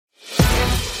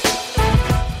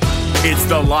It's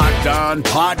the Locked On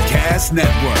Podcast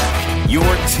Network, your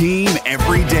team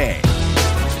every day.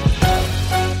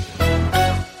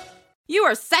 You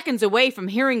are seconds away from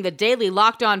hearing the daily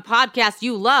Locked On podcast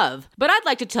you love, but I'd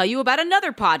like to tell you about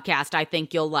another podcast I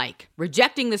think you'll like.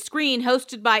 Rejecting the Screen,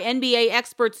 hosted by NBA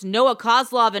experts Noah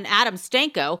Kozlov and Adam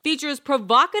Stanko, features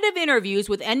provocative interviews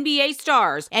with NBA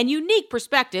stars and unique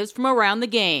perspectives from around the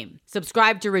game.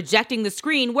 Subscribe to Rejecting the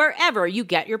Screen wherever you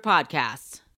get your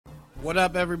podcasts. What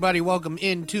up, everybody? Welcome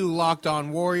into Locked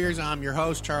On Warriors. I'm your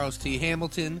host, Charles T.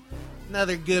 Hamilton.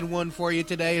 Another good one for you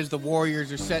today as the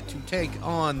Warriors are set to take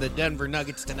on the Denver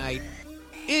Nuggets tonight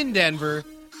in Denver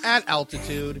at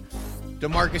altitude.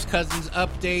 DeMarcus Cousins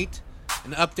update,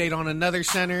 an update on another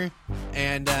center,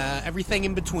 and everything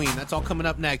in between. That's all coming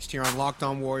up next here on Locked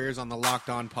On Warriors on the Locked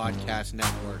On Podcast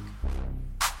Network.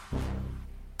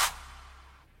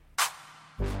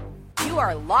 You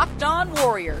are Locked On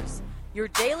Warriors, your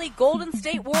daily Golden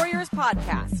State Warriors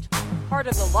podcast. Part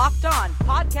of the Locked On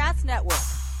Podcast Network.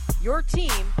 Your team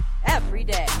every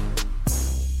day.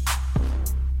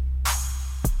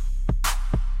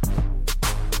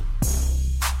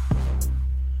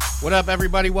 What up,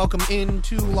 everybody? Welcome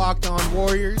into Locked On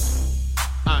Warriors.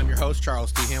 I'm your host,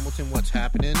 Charles T. Hamilton. What's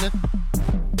happening?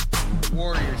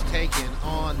 Warriors taking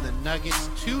on the Nuggets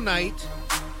tonight.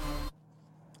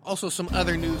 Also, some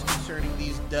other news concerning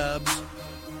these dubs.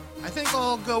 I think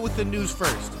I'll go with the news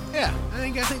first. Yeah, I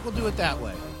think we'll do it that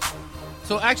way.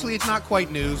 So actually, it's not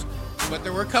quite news, but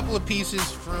there were a couple of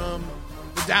pieces from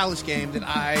the Dallas game that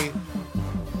I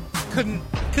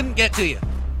couldn't get to you.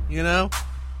 You know,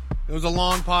 it was a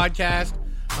long podcast.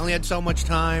 I only had so much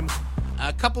time.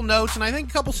 A couple notes, and I think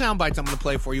a couple sound bites I'm going to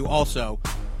play for you also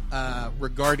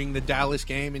regarding the Dallas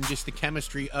game and just the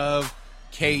chemistry of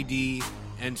KD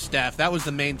and Steph. That was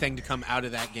the main thing to come out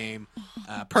of that game,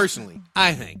 personally,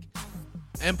 I think.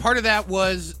 And part of that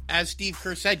was, as Steve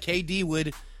Kerr said, KD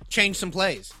would change some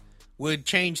plays, would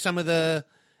change some of the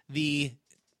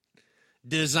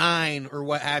design or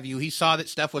what have you. He saw that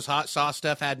Steph was hot, saw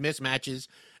Steph had mismatches,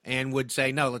 and would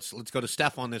say, no, let's go to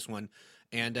Steph on this one.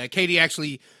 And KD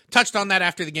actually touched on that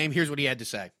after the game. Here's what he had to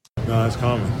say. No, it's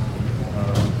common.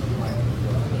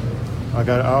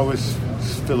 I always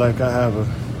feel like I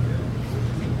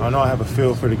know I have a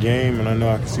feel for the game, and I know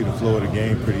I can see the flow of the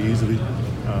game pretty easily.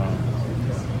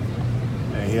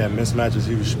 And he had mismatches.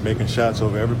 He was making shots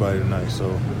over everybody tonight, so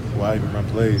why even run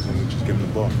plays and just give him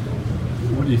the ball?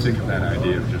 What do you think of that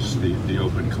idea of just the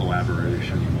open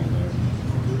collaboration?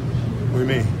 What do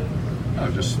you mean?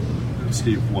 Just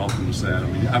Steve welcomes that. I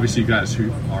mean, obviously you guys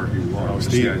who are who you are. Just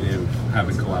Steve. the idea of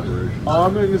having collaboration. I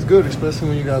mean, it's good, especially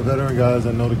when you got veteran guys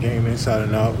that know the game inside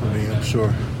and out. I mean, I'm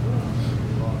sure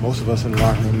most of us in the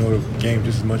locker room know the game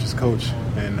just as much as coach,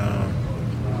 and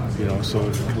so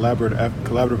the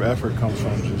collaborative effort comes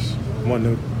from just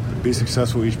wanting to be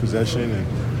successful each possession,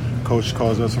 and coach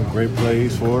calls us some great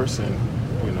plays for us,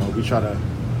 and we try to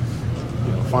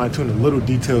fine tune the little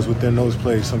details within those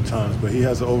plays sometimes. But he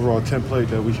has an overall template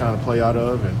that we trying to play out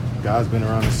of, and guys been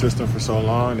around the system for so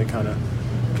long, they kind of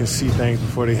can see things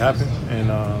before they happen, and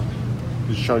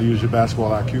just try to use your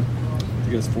basketball IQ.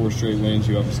 You guys 4 straight wins.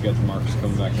 You obviously got DeMarcus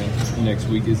coming back next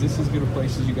week. Is this as good a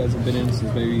place as you guys have been in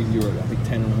since maybe you were, I think,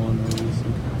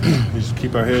 10-1? We just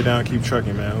keep our head down, keep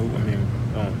trucking, man.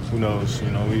 Who knows?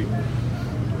 We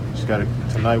just got to.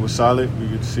 Tonight was solid. We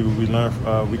get to see what we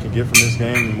learn. We can get from this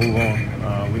game and move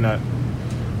on. We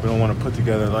don't want to put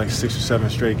together like 6 or 7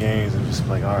 straight games and just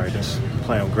like, all right, that's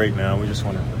playing great now. We just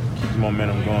want to keep the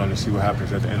momentum going and see what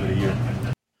happens at the end of the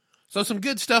year. So some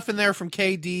good stuff in there from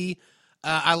KD.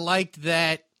 I liked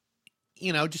that,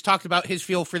 just talked about his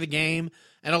feel for the game,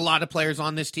 and a lot of players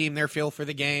on this team, their feel for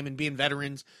the game and being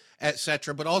veterans,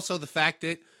 etc. But also the fact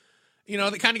that,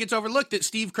 that kind of gets overlooked, that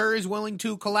Steve Kerr is willing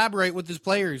to collaborate with his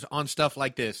players on stuff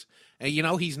like this.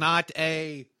 He's not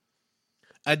a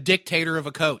dictator of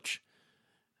a coach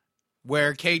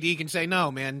where KD can say,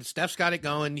 no, man, Steph's got it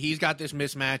going. He's got this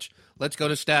mismatch. Let's go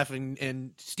to Steph.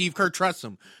 And Steve Kerr trusts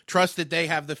them. Trust that they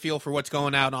have the feel for what's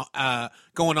going on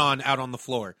out on the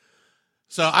floor.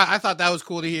 So I thought that was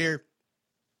cool to hear.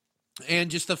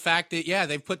 And just the fact that,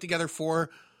 they've put together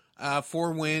 4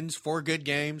 wins, 4 good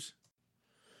games.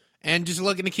 And just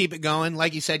looking to keep it going.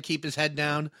 Like you said, keep his head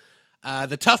down.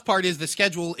 The tough part is the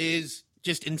schedule is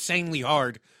just insanely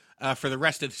hard for the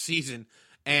rest of the season.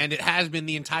 And it has been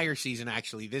the entire season,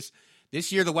 actually.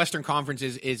 This year, the Western Conference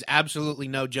is absolutely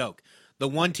no joke. The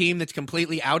one team that's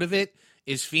completely out of it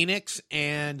is Phoenix,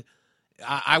 and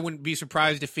I wouldn't be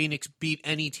surprised if Phoenix beat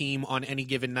any team on any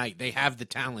given night. They have the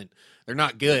talent. They're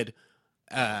not good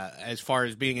as far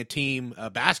as being a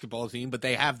basketball team, but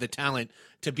they have the talent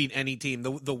to beat any team.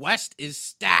 The West is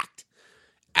stacked.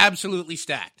 absolutely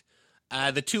stacked.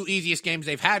 The two easiest games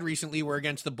they've had recently were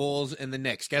against the Bulls and the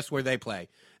Knicks. Guess where they play?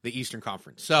 The Eastern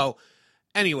Conference. So,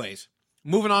 anyways,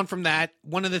 moving on from that,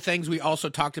 one of the things we also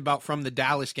talked about from the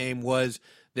Dallas game was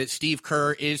that Steve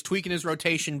Kerr is tweaking his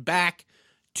rotation back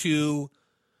to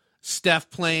Steph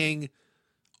playing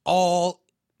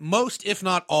most, if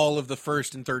not all, of the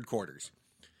first and third quarters.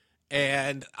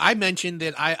 And I mentioned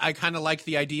that I kind of like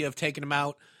the idea of taking him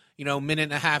out, minute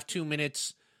and a half, 2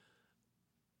 minutes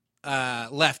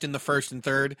left in the first and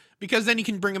third, because then you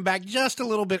can bring him back just a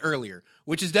little bit earlier,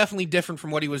 which is definitely different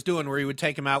from what he was doing, where he would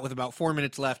take him out with about 4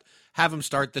 minutes left, have him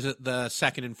start the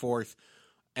second and fourth.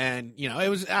 And, it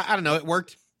was, I don't know, it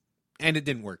worked and it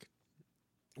didn't work.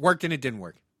 Worked and it didn't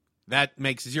work. That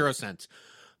makes zero sense.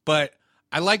 But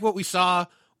I like what we saw.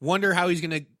 Wonder how he's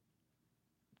going to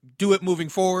do it moving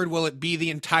forward. Will it be the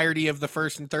entirety of the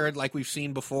first and third like we've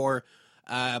seen before?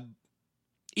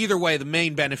 Either way, the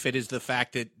main benefit is the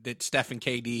fact that Steph and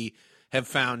KD have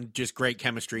found just great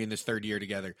chemistry in this third year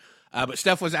together. But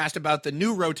Steph was asked about the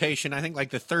new rotation, I think like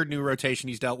the third new rotation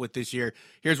he's dealt with this year.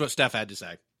 Here's what Steph had to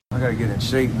say. I got to get in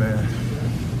shape, man.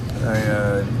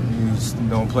 You just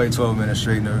don't play 12 minutes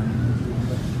straight.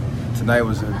 Tonight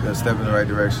was a step in the right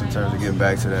direction in terms of getting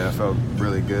back to that. I felt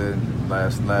really good.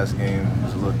 Last game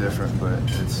was a little different, but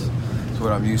it's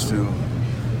what I'm used to.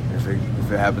 If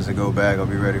it happens to go back, I'll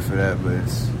be ready for that. But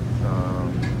it's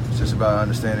just about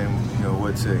understanding,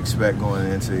 what to expect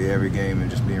going into every game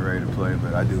and just being ready to play.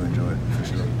 But I do enjoy it for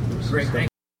sure. Great. Thanks.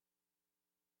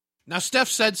 Now, Steph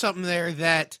said something there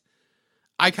that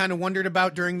I kind of wondered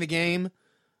about during the game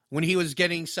when he was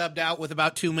getting subbed out with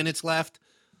about 2 minutes left.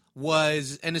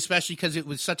 And especially because it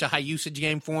was such a high usage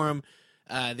game for him,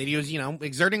 that he was,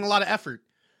 exerting a lot of effort,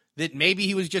 that maybe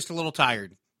he was just a little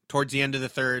tired towards the end of the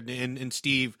third, and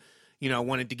Steve,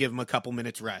 wanted to give him a couple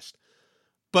minutes rest.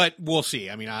 But we'll see.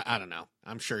 I mean, I don't know.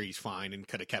 I'm sure he's fine and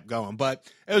could have kept going. But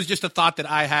it was just a thought that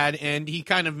I had, and he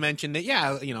kind of mentioned that,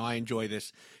 yeah, I enjoy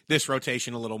this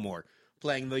rotation a little more,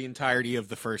 playing the entirety of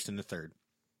the first and the third.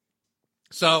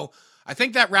 So I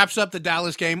think that wraps up the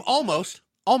Dallas game.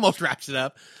 Almost wraps it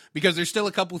up, because there's still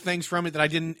a couple things from it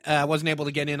that I wasn't able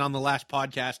to get in on the last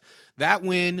podcast. That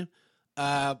win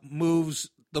moves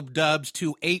the Dubs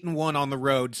to 8-1 on the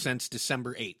road since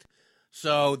December 8th.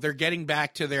 So they're getting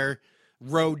back to their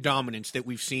road dominance that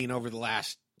we've seen over the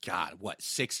last,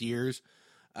 6 years,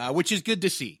 which is good to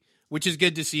see.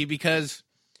 Because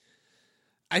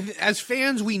as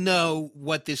fans, we know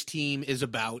what this team is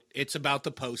about. It's about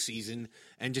the postseason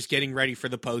and just getting ready for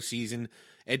the postseason.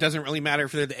 It doesn't really matter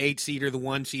if they're the 8 seed or the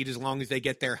 1 seed, as long as they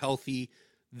get there healthy.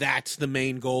 That's the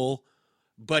main goal.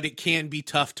 But it can be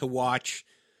tough to watch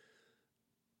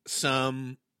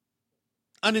some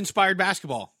uninspired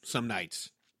basketball some nights,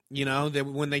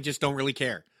 when they just don't really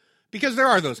care. Because there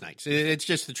are those nights. It's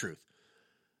just the truth.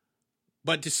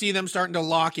 But to see them starting to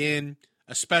lock in,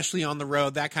 especially on the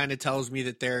road, that kind of tells me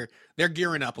that they're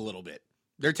gearing up a little bit.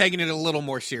 They're taking it a little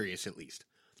more serious, at least.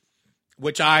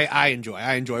 Which I enjoy.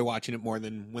 I enjoy watching it more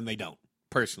than when they don't,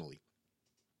 personally.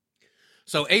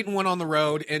 So 8-1 on the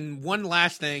road. And one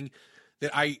last thing that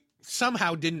I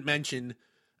somehow didn't mention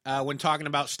when talking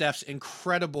about Steph's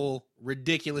incredible,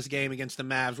 ridiculous game against the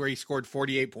Mavs, where he scored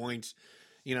 48 points,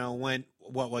 went,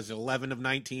 11 of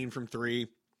 19 from 3.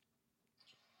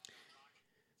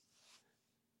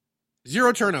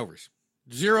 0 turnovers.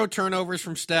 0 turnovers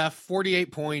from Steph,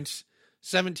 48 points,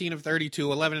 17 of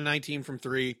 32, 11 of 19 from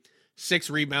 3. 6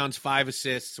 rebounds, 5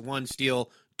 assists, 1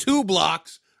 steal, 2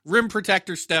 blocks, rim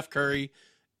protector Steph Curry,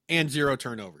 and 0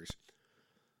 turnovers.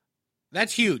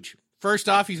 That's huge. First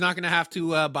off, he's not going to have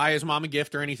to buy his mom a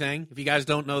gift or anything. If you guys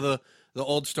don't know the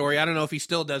old story, I don't know if he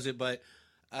still does it, but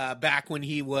back when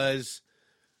he was,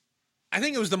 I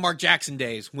think it was the Mark Jackson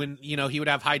days, when, he would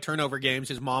have high turnover games,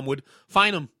 his mom would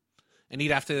fine him, and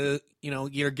he'd have to,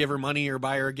 either give her money or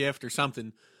buy her a gift or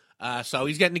something. So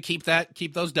he's getting to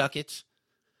keep those ducats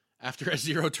after a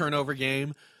 0 turnover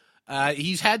game.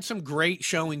 He's had some great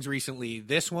showings recently.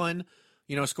 This one,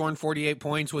 scoring 48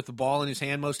 points with the ball in his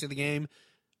hand most of the game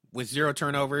with 0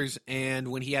 turnovers. And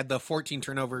when he had the 14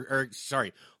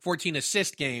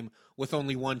 assist game with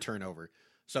only 1 turnover.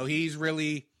 So he's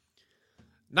really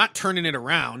not turning it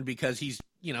around, because he's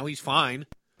fine,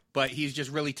 but he's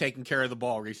just really taking care of the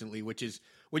ball recently, which is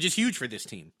huge for this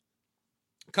team.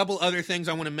 A couple other things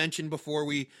I want to mention before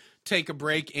we take a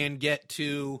break and get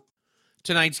to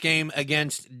tonight's game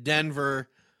against Denver.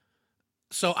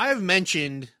 So I've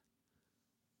mentioned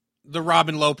the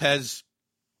Robin Lopez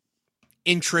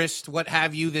interest, what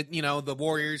have you, that, the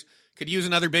Warriors could use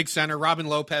another big center. Robin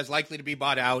Lopez, likely to be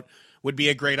bought out, would be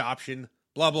a great option,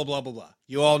 blah, blah, blah, blah, blah.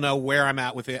 You all know where I'm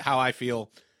at with it, how I feel,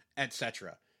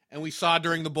 etc. And we saw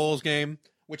during the Bulls game,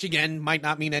 which again might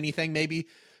not mean anything. Maybe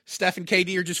Steph and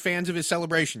KD are just fans of his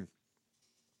celebration.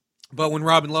 But when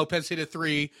Robin Lopez hit a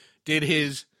three, did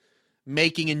his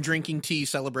making and drinking tea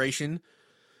celebration,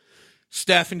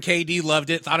 Steph and KD loved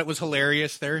it, thought it was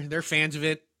hilarious. They're fans of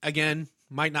it. Again,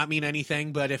 might not mean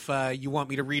anything, but if you want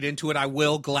me to read into it, I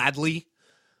will gladly.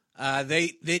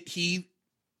 They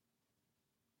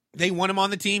want him on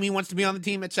the team. He wants to be on the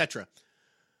team, etc.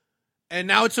 And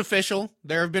now it's official.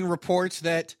 There have been reports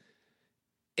that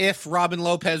if Robin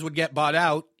Lopez would get bought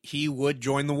out, he would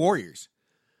join the Warriors.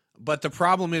 But the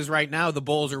problem is right now the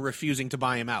Bulls are refusing to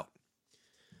buy him out.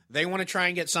 They want to try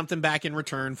and get something back in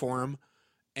return for him.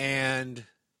 And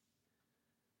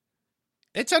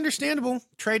it's understandable.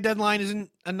 Trade deadline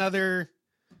isn't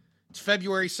it's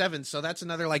February 7th, so that's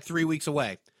another 3 weeks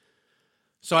away.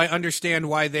 So I understand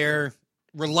why they're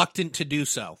reluctant to do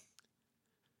so.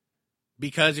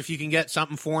 Because if you can get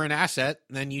something for an asset,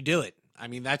 then you do it. I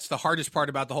mean, that's the hardest part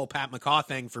about the whole Pat McCaw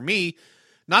thing for me.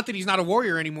 Not that he's not a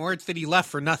Warrior anymore, it's that he left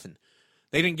for nothing.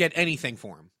 They didn't get anything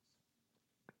for him.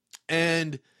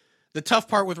 And the tough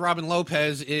part with Robin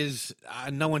Lopez is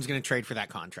no one's going to trade for that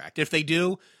contract. If they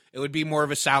do, it would be more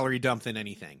of a salary dump than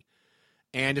anything.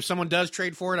 And if someone does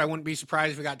trade for it, I wouldn't be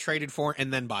surprised if it got traded for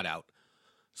and then bought out.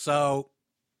 So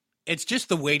it's just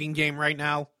the waiting game right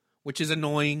now, which is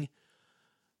annoying.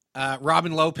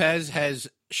 Robin Lopez has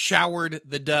showered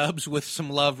the Dubs with some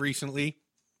love recently.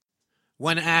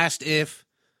 When asked if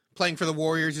playing for the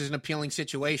Warriors is an appealing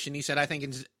situation, he said, I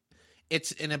think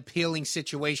it's an appealing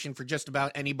situation for just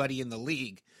about anybody in the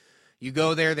league. You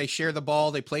go there, they share the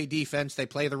ball, they play defense, they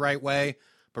play the right way.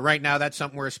 But right now, that's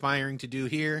something we're aspiring to do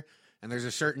here. And there's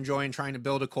a certain joy in trying to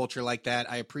build a culture like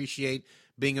that. I appreciate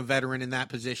being a veteran in that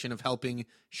position of helping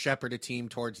shepherd a team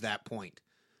towards that point.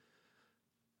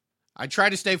 I try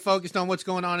to stay focused on what's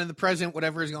going on in the present.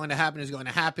 Whatever is going to happen is going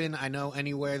to happen. I know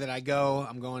anywhere that I go,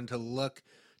 I'm going to look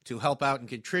to help out and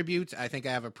contribute. I think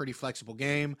I have a pretty flexible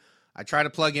game. I try to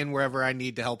plug in wherever I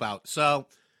need to help out. So,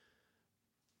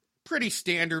 pretty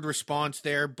standard response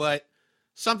there, but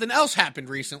something else happened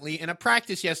recently in a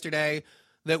practice yesterday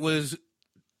that was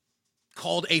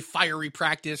called a fiery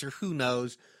practice, or who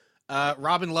knows.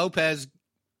 Robin Lopez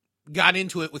got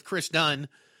into it with Chris Dunn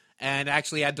and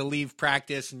actually had to leave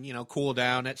practice and, cool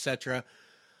down, etc.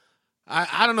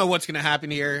 I don't know what's going to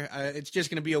happen here. It's just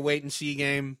going to be a wait-and-see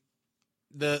game.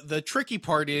 The tricky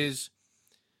part is,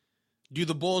 do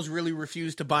the Bulls really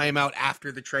refuse to buy him out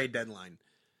after the trade deadline?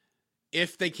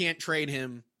 If they can't trade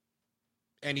him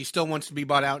and he still wants to be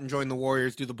bought out and join the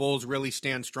Warriors, do the Bulls really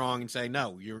stand strong and say,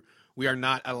 no, we are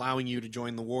not allowing you to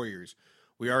join the Warriors?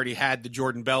 We already had the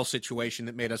Jordan Bell situation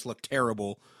that made us look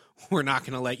terrible. We're not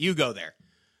going to let you go there.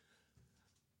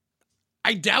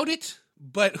 I doubt it,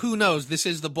 but who knows? This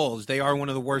is the Bulls. They are one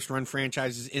of the worst run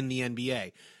franchises in the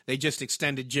NBA. They just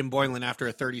extended Jim Boylan after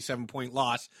a 37-point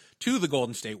loss to the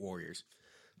Golden State Warriors.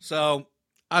 So,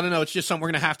 I don't know. It's just something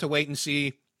we're going to have to wait and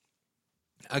see.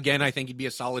 Again, I think he'd be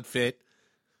a solid fit,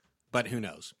 but who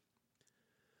knows?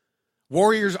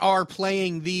 Warriors are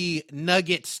playing the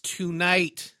Nuggets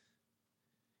tonight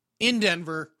in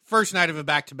Denver. First night of a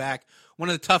back-to-back. One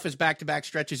of the toughest back-to-back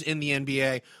stretches in the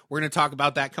NBA. We're going to talk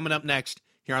about that coming up next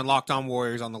here on Locked On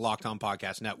Warriors on the Locked On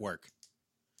Podcast Network.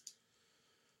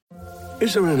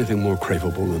 Is there anything more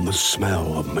craveable than the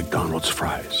smell of McDonald's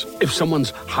fries? If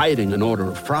someone's hiding an order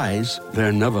of fries,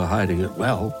 they're never hiding it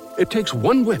well. It takes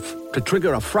one whiff to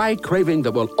trigger a fry craving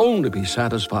that will only be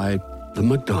satisfied the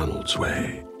McDonald's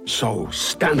way. So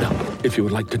stand up if you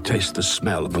would like to taste the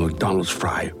smell of a McDonald's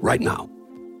fry right now.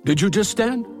 Did you just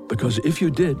stand? Because if you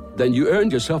did, then you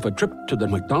earned yourself a trip to the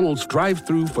McDonald's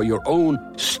drive-thru for your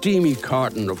own steamy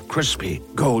carton of crispy,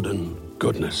 golden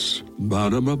goodness.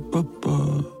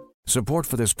 Ba-da-ba-ba-ba. Support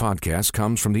for this podcast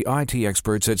comes from the IT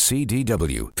experts at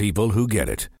CDW, people who get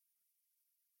it.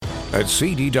 At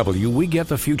CDW, we get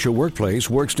the future workplace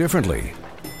works differently.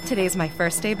 Today's my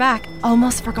first day back.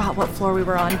 Almost forgot what floor we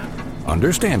were on.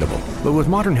 Understandable. But with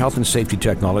modern health and safety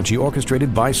technology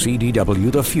orchestrated by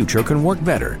CDW, the future can work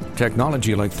better.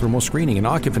 Technology like thermal screening and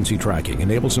occupancy tracking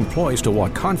enables employees to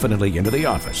walk confidently into the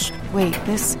office. Wait,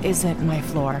 this isn't my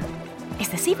floor. Is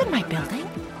this even my building?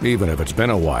 Even if it's been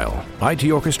a while.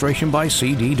 IT orchestration by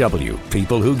CDW.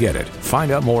 People who get it.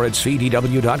 Find out more at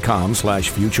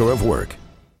cdw.com/future of work.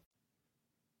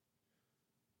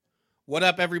 What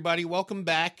up, everybody? Welcome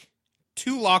back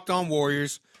to Locked On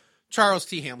Warriors. Charles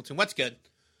T. Hamilton, what's good?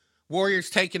 Warriors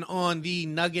taking on the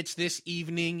Nuggets this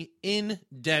evening in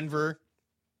Denver,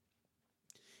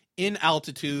 in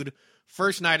altitude.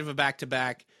 First night of a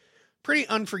back-to-back. Pretty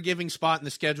unforgiving spot in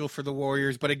the schedule for the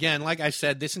Warriors. But again, like I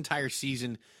said, this entire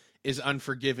season is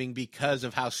unforgiving because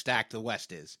of how stacked the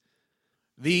West is.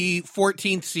 The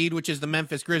 14th seed, which is the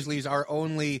Memphis Grizzlies, are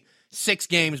only 6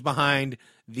 games behind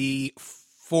the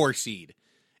 4 seed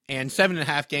and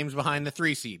 7.5 games behind the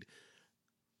 3 seed.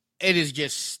 It is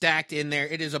just stacked in there.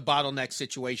 It is a bottleneck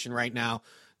situation right now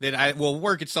that will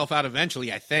work itself out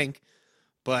eventually, I think.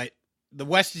 But the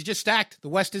West is just stacked. The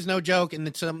West is no joke, and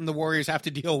it's something the Warriors have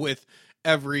to deal with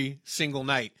every single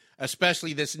night,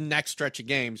 especially this next stretch of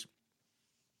games.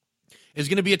 Is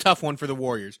going to be a tough one for the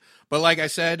Warriors. But like I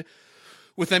said,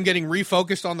 with them getting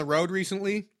refocused on the road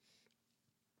recently,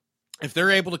 if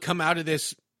they're able to come out of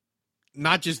this,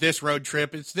 not just this road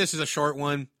trip, this is a short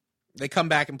one. They come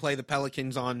back and play the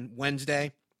Pelicans on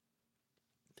Wednesday.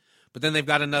 But then they've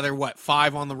got another,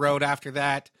 5 on the road after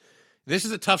that. This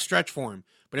is a tough stretch for them.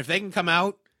 But if they can come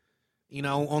out,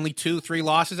 only 2-3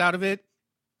 losses out of it,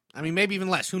 I mean, maybe even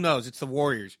less. Who knows? It's the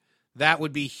Warriors. That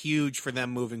would be huge for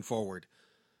them moving forward.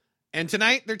 And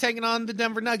tonight, they're taking on the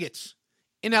Denver Nuggets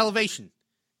in Elevation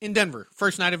in Denver.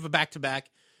 First night of a back-to-back.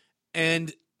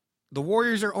 And the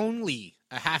Warriors are only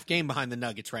a half game behind the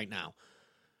Nuggets right now.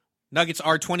 Nuggets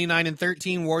are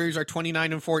 29-13. Warriors are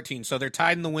 29-14. So they're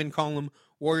tied in the win column.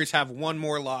 Warriors have one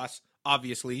more loss,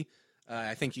 obviously.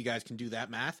 I think you guys can do that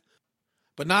math.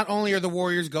 But not only are the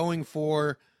Warriors going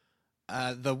for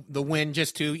the win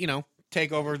just to,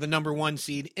 take over the number 1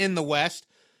 seed in the West,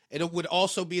 it would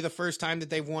also be the first time that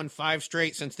they've won 5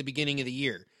 straight since the beginning of the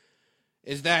year.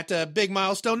 Is that a big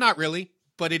milestone? Not really,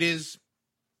 but it is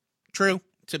true.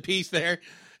 It's a piece there.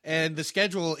 And the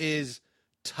schedule is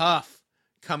tough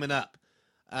coming up.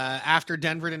 After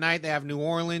Denver tonight, they have New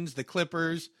Orleans, the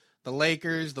Clippers, the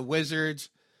Lakers, the Wizards,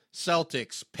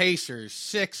 Celtics, Pacers,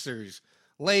 Sixers,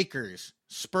 Lakers,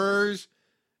 Spurs,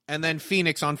 and then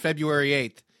Phoenix on February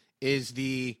 8th is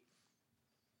the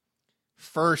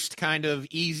first kind of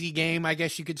easy game, I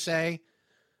guess you could say,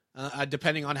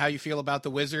 depending on how you feel about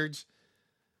the Wizards.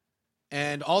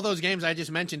 And all those games I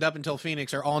just mentioned up until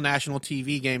Phoenix are all national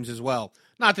TV games as well.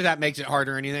 Not that makes it hard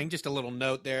or anything, just a little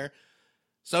note there.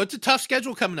 So it's a tough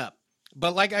schedule coming up.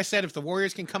 But like I said, if the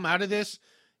Warriors can come out of this,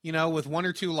 with 1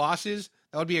 or 2 losses,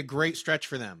 that would be a great stretch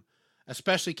for them,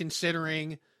 especially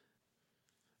considering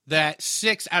that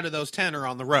 6 out of those 10 are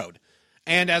on the road.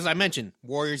 And as I mentioned,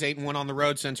 Warriors 8-1 on the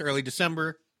road since early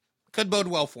December. Could bode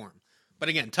well for them. But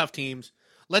again, tough teams.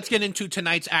 Let's get into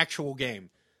tonight's actual game.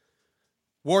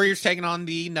 Warriors taking on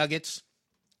the Nuggets.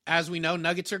 As we know,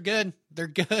 Nuggets are good. They're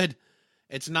good.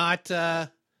 It's not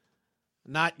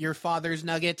your father's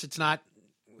Nuggets. It's not,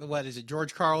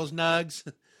 George Karl's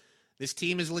Nugs. This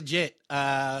team is legit.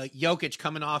 Jokic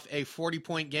coming off a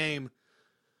 40-point game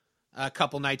a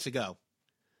couple nights ago.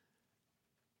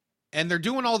 And they're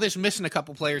doing all this missing a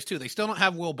couple players, too. They still don't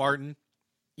have Will Barton.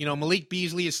 Malik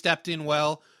Beasley has stepped in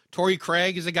well. Torrey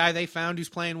Craig is a guy they found who's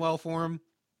playing well for him.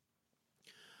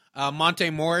 Monte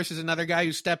Morris is another guy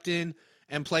who stepped in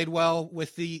and played well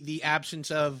with the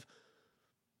absence of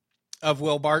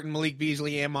Will Barton. Malik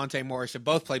Beasley and Monte Morris have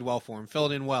both played well for him,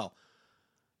 filled in well.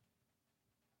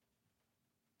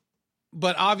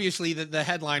 But obviously the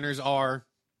headliners are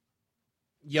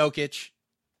Jokic,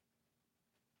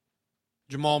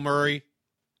 Jamal Murray,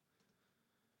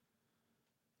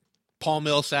 Paul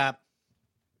Millsap.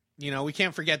 We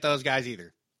can't forget those guys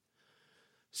either.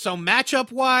 So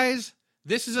matchup-wise,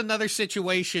 this is another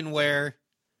situation where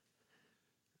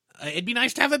it'd be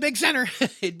nice to have a big center.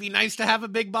 It'd be nice to have a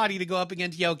big body to go up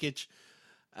against Jokic.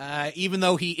 Even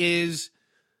though he's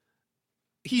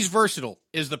versatile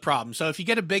is the problem. So if you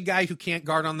get a big guy who can't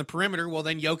guard on the perimeter, well,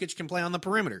 then Jokic can play on the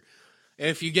perimeter.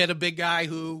 If you get a big guy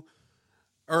who,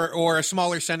 or a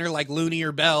smaller center like Looney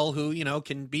or Bell who,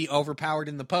 can be overpowered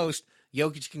in the post,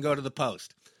 Jokic can go to the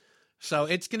post. So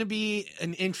it's going to be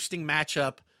an interesting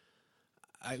matchup.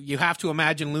 You have to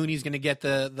imagine Looney's going to get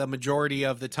the majority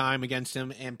of the time against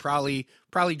him, and probably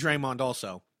Draymond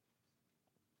also.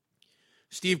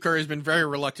 Steve Kerr has been very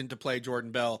reluctant to play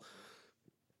Jordan Bell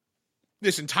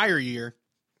this entire year.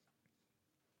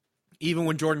 Even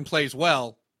when Jordan plays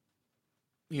well,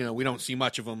 we don't see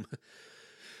much of him.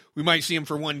 We might see him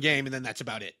for one game, and then that's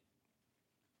about it.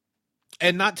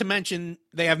 And not to mention,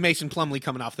 they have Mason Plumlee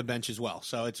coming off the bench as well.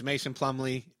 So it's Mason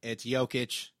Plumlee, it's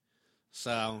Jokic.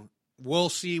 So we'll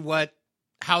see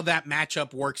how that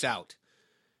matchup works out.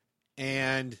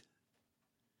 And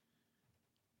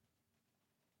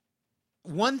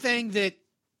one thing that,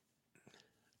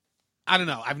 I don't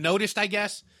know, I've noticed, I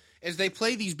guess, is they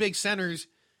play these big centers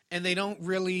and they don't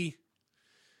really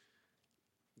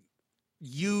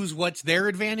use what's their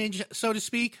advantage, so to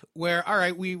speak, where, all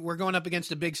right, we're going up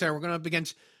against a big center. We're going up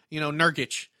against,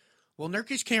 Nurkic. Well,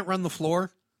 Nurkic can't run the floor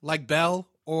like Bell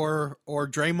or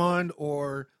Draymond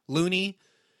or Looney,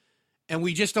 and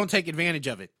we just don't take advantage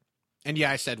of it. And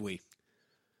yeah, I said we.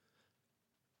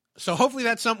 So hopefully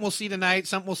that's something we'll see tonight,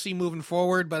 something we'll see moving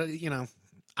forward. But,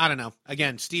 I don't know.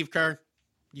 Again, Steve Kerr,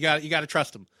 you got to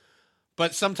trust him.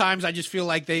 But sometimes I just feel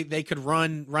like they could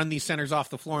run these centers off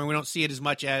the floor, and we don't see it as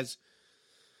much as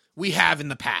we have in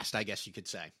the past, I guess you could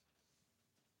say.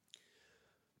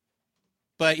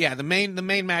 But yeah, the main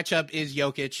matchup is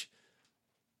Jokic.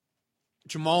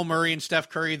 Jamal Murray and Steph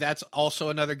Curry, that's also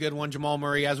another good one. Jamal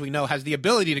Murray, as we know, has the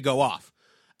ability to go off.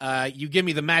 You give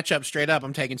me the matchup straight up,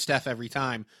 I'm taking Steph every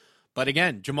time. But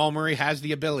again, Jamal Murray has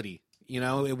the ability.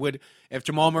 It would, if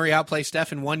Jamal Murray outplays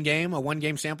Steph in one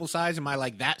game sample size, am I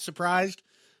like that surprised?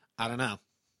 I don't know.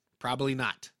 Probably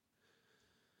not.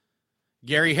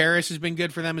 Gary Harris has been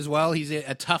good for them as well. He's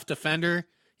a tough defender.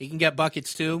 He can get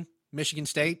buckets too. Michigan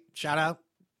State, shout out,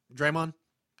 Draymond.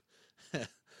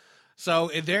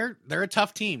 So they're a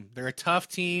tough team. They're a tough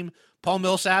team. Paul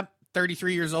Millsap,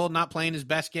 33 years old, not playing his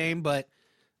best game, but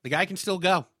the guy can still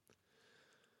go.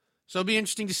 So it'll be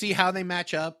interesting to see how they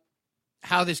match up,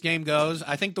 how this game goes.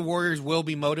 I think the Warriors will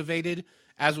be motivated,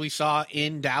 as we saw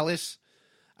in Dallas.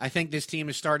 I think this team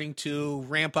is starting to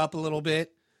ramp up a little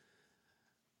bit.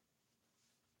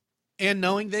 And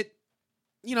knowing that,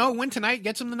 a win tonight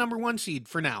gets them the number 1 seed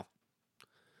for now.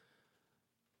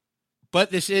 But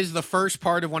this is the first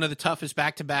part of one of the toughest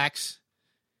back-to-backs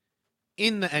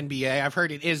in the NBA. I've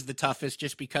heard it is the toughest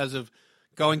just because of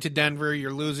going to Denver,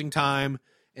 you're losing time.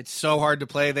 It's so hard to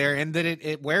play there, and that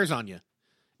it wears on you.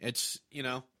 It's,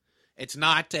 it's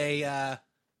not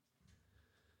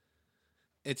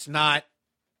it's not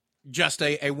just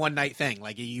a one-night thing.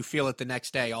 Like, you feel it the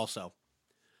next day also.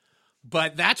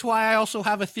 But that's why I also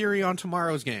have a theory on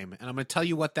tomorrow's game, and I'm going to tell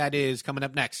you what that is coming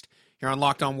up next here on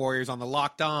Locked On Warriors on the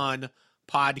Locked On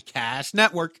Podcast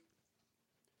Network.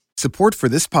 Support for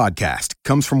this podcast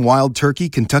comes from Wild Turkey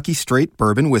Kentucky Straight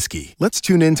Bourbon Whiskey. Let's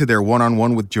tune in to their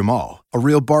one-on-one with Jamal, a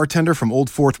real bartender from Old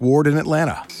Fourth Ward in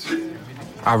Atlanta.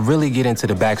 I really get into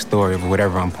the backstory of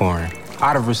whatever I'm pouring,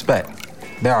 out of respect.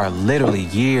 There are literally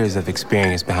years of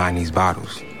experience behind these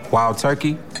bottles. Wild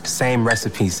Turkey, same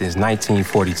recipe since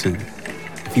 1942.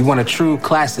 If you want a true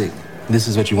classic, this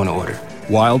is what you want to order.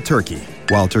 Wild Turkey.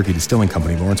 Wild Turkey Distilling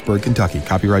Company, Lawrenceburg, Kentucky.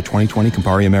 Copyright 2020,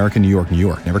 Campari American, New York, New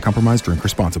York. Never compromise, drink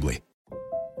responsibly.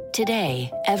 Today,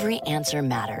 every answer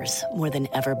matters more than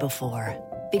ever before.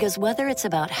 Because whether it's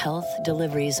about health,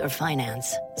 deliveries, or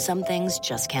finance, some things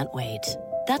just can't wait.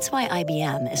 That's why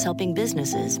IBM is helping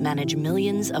businesses manage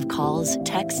millions of calls,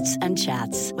 texts, and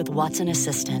chats with Watson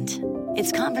Assistant.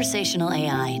 It's conversational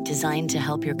AI designed to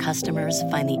help your customers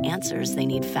find the answers they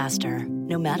need faster,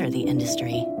 no matter the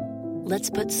industry.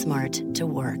 Let's put smart to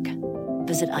work.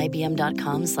 Visit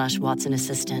IBM.com/Watson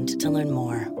Assistant to learn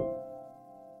more.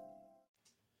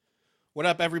 What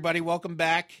up, everybody? Welcome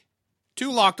back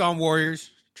to Locked On Warriors.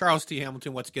 Charles T.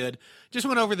 Hamilton, what's good? Just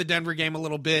went over the Denver game a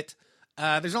little bit.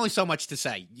 There's only so much to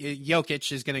say.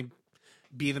 Jokic is going to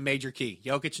be the major key.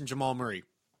 Jokic and Jamal Murray.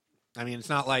 I mean, it's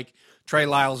not like Trey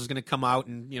Lyles is going to come out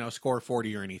and, score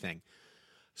 40 or anything.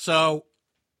 So,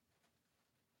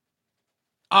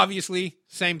 obviously,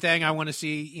 same thing. I want to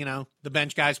see, the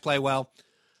bench guys play well.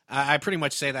 I pretty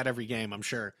much say that every game, I'm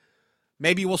sure.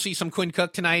 Maybe we'll see some Quinn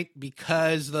Cook tonight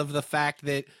because of the fact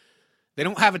that they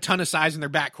don't have a ton of size in their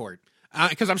backcourt.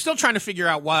 Because I'm still trying to figure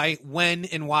out when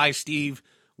and why Steve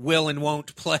will and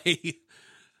won't play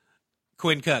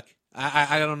Quinn Cook.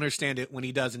 I don't understand it when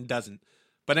he does and doesn't.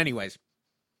 But anyways,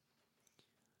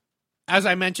 as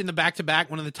I mentioned, the back-to-back,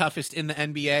 one of the toughest in the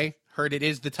NBA. Heard it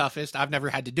is the toughest. I've never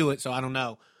had to do it, so I don't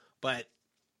know. But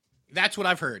that's what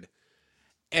I've heard.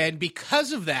 And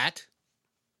because of that,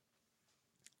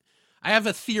 I have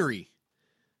a theory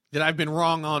that I've been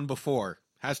wrong on before.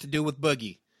 Has to do with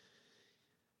Boogie.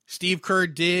 Steve Kerr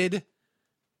did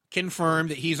confirm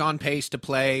that he's on pace to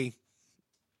play,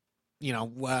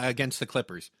 against the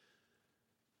Clippers.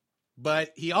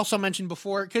 But he also mentioned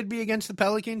before it could be against the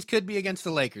Pelicans, could be against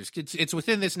the Lakers. It's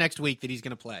within this next week that he's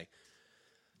going to play.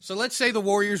 So let's say the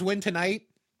Warriors win tonight,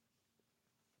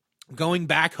 going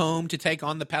back home to take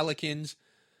on the Pelicans.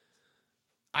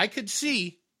 I could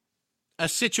see a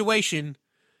situation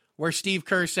where Steve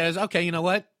Kerr says, okay, you know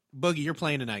what? Boogie, you're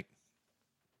playing tonight.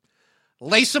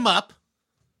 Lace him up,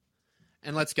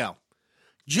 and let's go.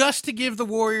 Just to give the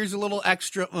Warriors a little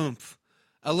extra oomph,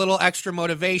 a little extra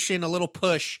motivation, a little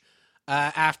push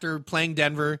after playing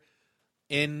Denver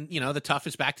in, the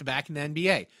toughest back-to-back in the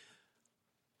NBA.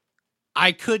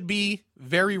 I could be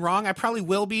very wrong. I probably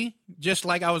will be, just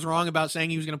like I was wrong about saying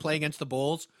he was going to play against the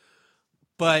Bulls.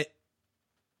 But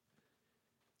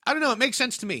I don't know. It makes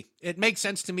sense to me.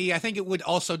 I think it would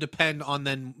also depend on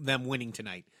them winning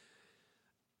tonight.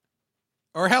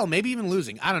 Or hell, maybe even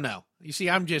losing. I don't know. You see,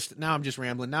 I'm just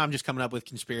rambling. Now I'm just coming up with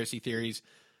conspiracy theories.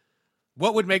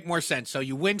 What would make more sense? So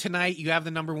you win tonight, you have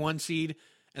the number 1 seed,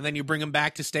 and then you bring them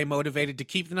back to stay motivated to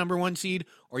keep the number 1 seed,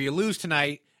 or you lose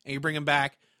tonight and you bring them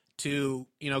back to,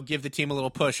 give the team a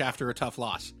little push after a tough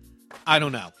loss. I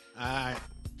don't know.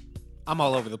 I'm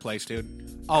all over the place,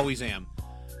 dude. Always am.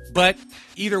 But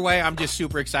either way, I'm just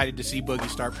super excited to see Boogie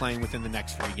start playing within the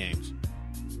next 3 games.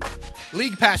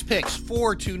 League Pass picks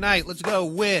for tonight. Let's go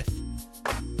with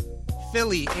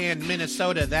Philly and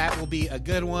Minnesota. That will be a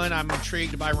good one. I'm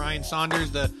intrigued by Ryan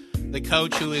Saunders, the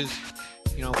coach who is,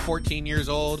 14 years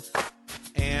old.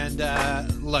 And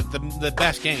look, the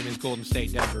best game is Golden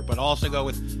State Denver, but also go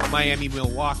with Miami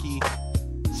Milwaukee.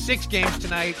 6 games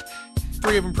tonight.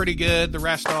 3 of them pretty good. The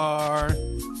rest are,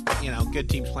 good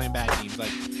teams playing bad teams,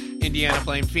 like Indiana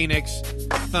playing Phoenix,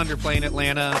 Thunder playing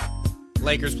Atlanta,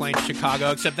 Lakers playing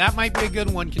Chicago, except that might be a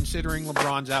good one considering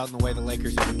LeBron's out and the way the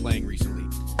Lakers have been playing recently.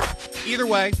 Either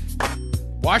way,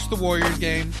 watch the Warriors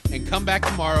game and come back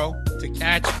tomorrow to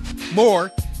catch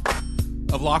more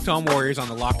of Locked On Warriors on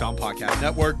the Locked On Podcast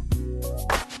Network.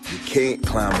 You can't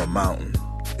climb a mountain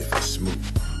if it's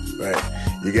smooth,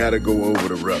 right? You got to go over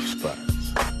the rough spots.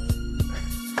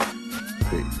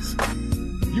 Peace.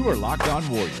 You are Locked On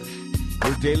Warriors,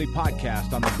 your daily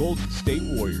podcast on the Golden State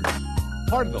Warriors,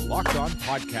 part of the Locked On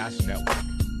Podcast Network.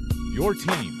 Your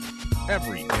team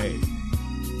every day.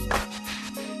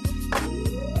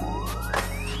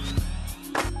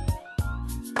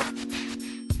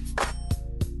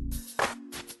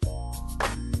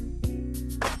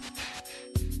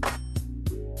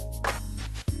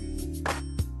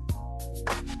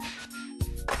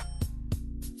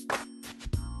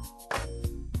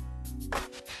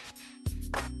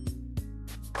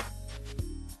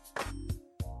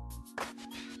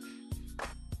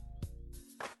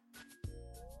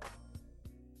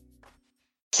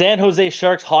 San Jose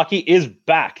Sharks hockey is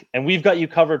back, and we've got you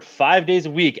covered 5 days a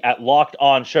week at Locked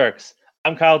On Sharks.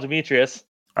 I'm Kyle Demetrius.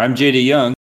 I'm JD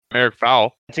Young. I'm Eric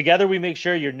Fowl. Together, we make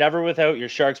sure you're never without your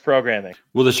Sharks programming.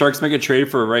 Will the Sharks make a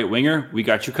trade for a right winger? We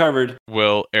got you covered.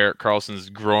 Will Erik Karlsson's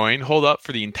groin hold up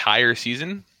for the entire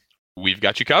season? We've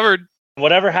got you covered.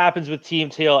 Whatever happens with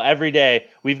Team Teal every day,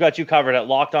 we've got you covered at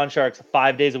Locked On Sharks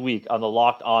 5 days a week on the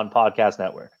Locked On Podcast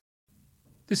Network.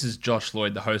 This is Josh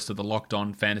Lloyd, the host of the Locked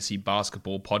On Fantasy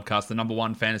Basketball Podcast, the number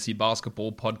 1 fantasy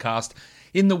basketball podcast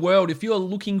in the world. If you're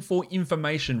looking for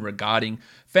information regarding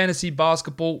fantasy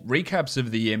basketball, recaps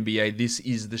of the NBA, this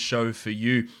is the show for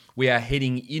you. We are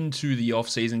heading into the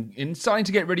offseason and starting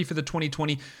to get ready for the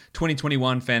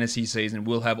 2020-2021 fantasy season.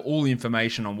 We'll have all the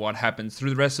information on what happens through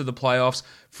the rest of the playoffs,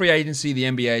 free agency, the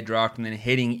NBA draft, and then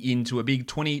heading into a big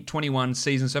 2021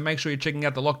 season. So make sure you're checking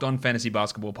out the Locked On Fantasy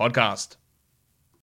Basketball Podcast.